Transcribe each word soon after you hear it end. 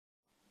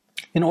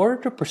In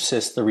order to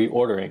persist the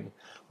reordering,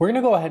 we're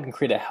going to go ahead and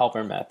create a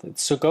helper method.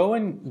 So go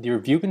in your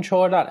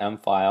viewcontroller.m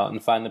file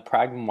and find the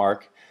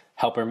pragma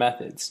helper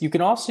methods. You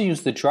can also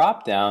use the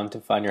drop down to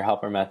find your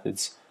helper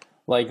methods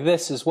like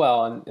this as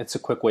well, and it's a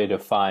quick way to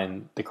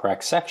find the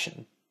correct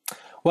section.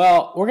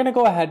 Well, we're going to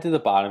go ahead to the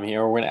bottom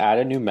here. We're going to add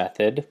a new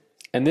method,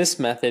 and this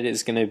method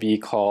is going to be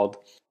called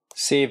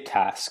save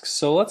tasks.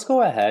 So let's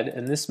go ahead,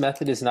 and this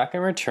method is not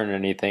going to return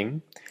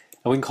anything,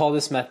 and we can call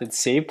this method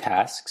save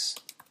tasks.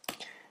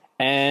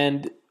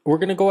 And we're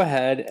going to go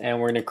ahead and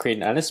we're going to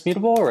create an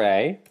NSMutable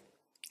array,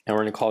 and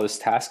we're going to call this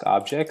task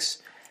objects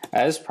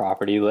as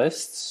property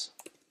lists.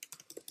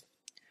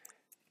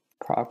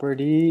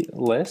 Property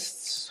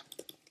lists.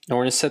 And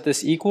we're going to set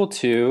this equal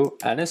to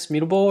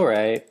NSMutable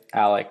array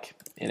alloc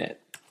init.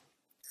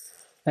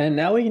 And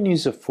now we can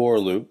use a for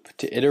loop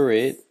to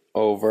iterate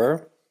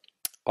over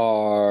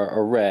our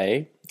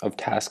array of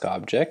task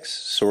objects.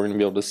 So we're going to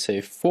be able to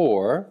say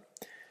for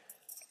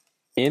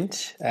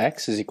int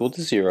x is equal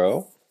to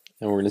 0.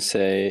 And we're going to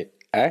say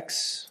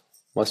x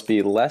must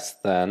be less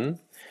than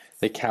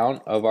the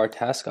count of our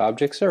task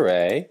objects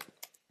array.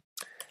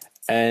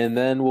 And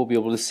then we'll be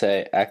able to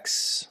say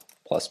x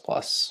plus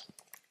plus.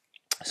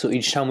 So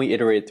each time we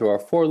iterate through our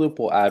for loop,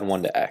 we'll add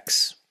 1 to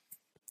x.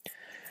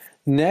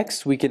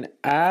 Next, we can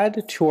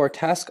add to our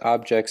task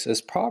objects as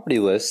property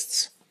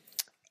lists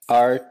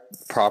our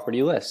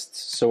property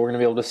lists. So we're going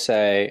to be able to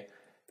say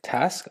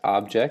task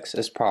objects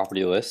as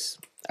property lists,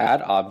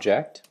 add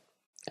object,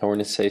 and we're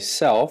going to say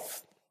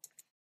self.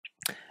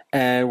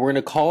 And we're going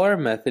to call our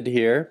method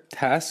here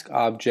task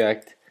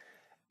object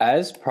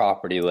as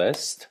property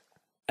list,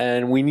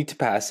 and we need to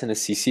pass in a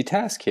CC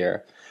task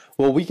here.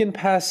 Well, we can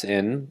pass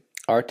in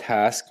our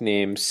task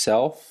name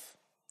self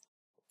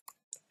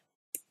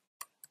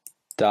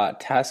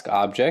dot task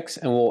objects,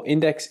 and we'll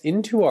index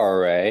into our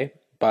array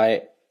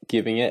by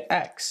giving it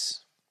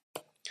x.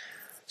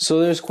 So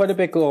there's quite a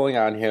bit going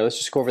on here. Let's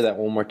just go over that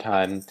one more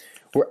time.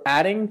 We're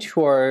adding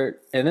to our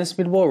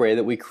NSMutable array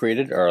that we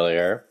created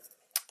earlier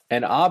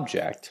an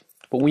object,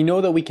 but we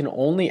know that we can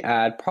only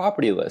add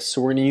property lists.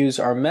 So we're going to use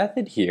our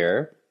method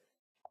here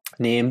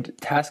named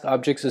task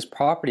objects as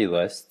property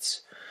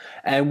lists,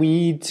 and we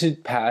need to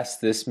pass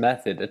this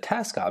method a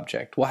task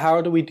object. Well,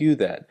 how do we do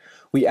that?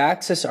 We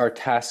access our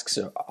tasks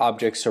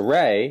objects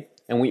array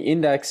and we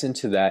index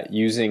into that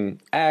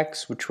using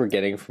x, which we're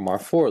getting from our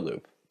for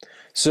loop.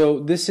 So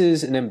this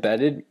is an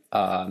embedded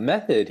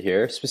method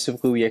here.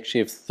 Specifically, we actually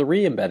have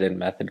 3 embedded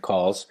method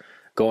calls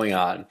going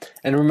on.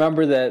 And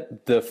remember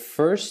that the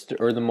first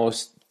or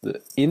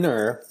the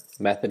inner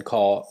method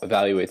call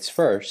evaluates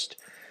first.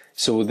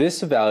 So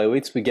this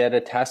evaluates, we get a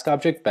task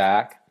object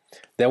back,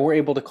 then we're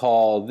able to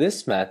call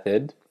this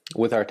method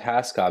with our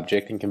task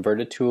object and convert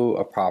it to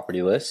a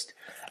property list,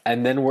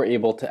 and then we're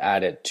able to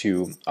add it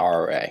to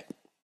our array.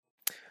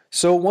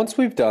 So once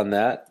we've done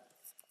that,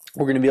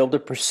 we're going to be able to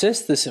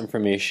persist this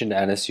information to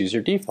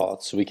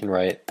NSUserDefaults. So we can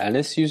write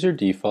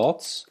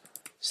NSUserDefaults,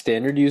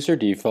 standard user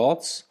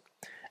defaults,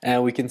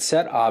 and we can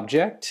set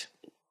object,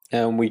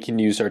 and we can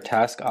use our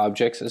task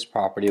objects as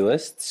property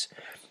lists,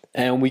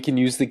 and we can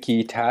use the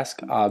key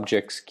task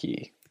objects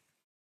key.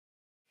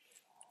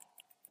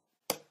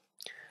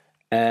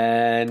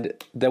 And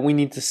then we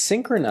need to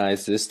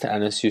synchronize this to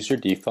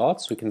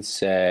NSUserDefaults. We can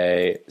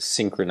say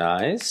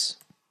synchronize.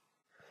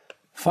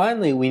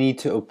 Finally, we need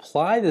to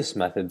apply this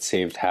method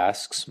save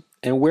tasks.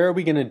 And where are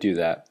we going to do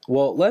that?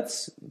 Well,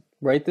 let's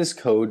write this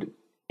code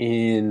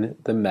in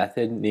the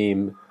method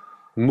named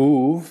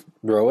move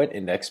row at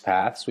index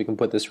path. So we can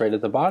put this right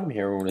at the bottom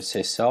here. We're going to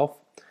say self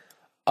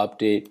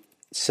update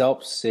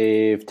self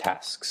save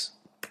tasks.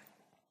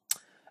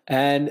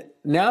 And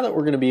now that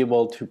we're going to be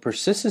able to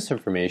persist this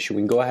information,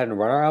 we can go ahead and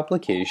run our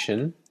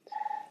application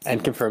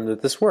and confirm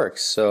that this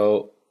works.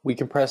 So we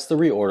can press the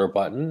reorder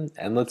button,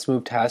 and let's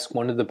move task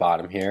 1 to the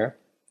bottom here.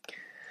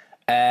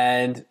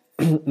 And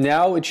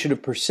now it should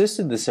have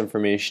persisted this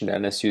information to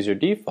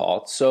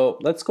NSUserDefault. So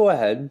let's go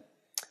ahead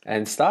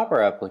and stop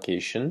our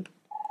application,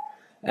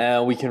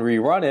 and we can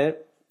rerun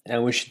it,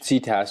 and we should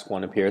see task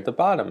 1 appear at the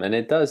bottom, and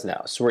it does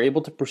now. So we're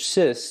able to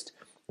persist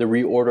the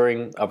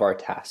reordering of our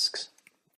tasks.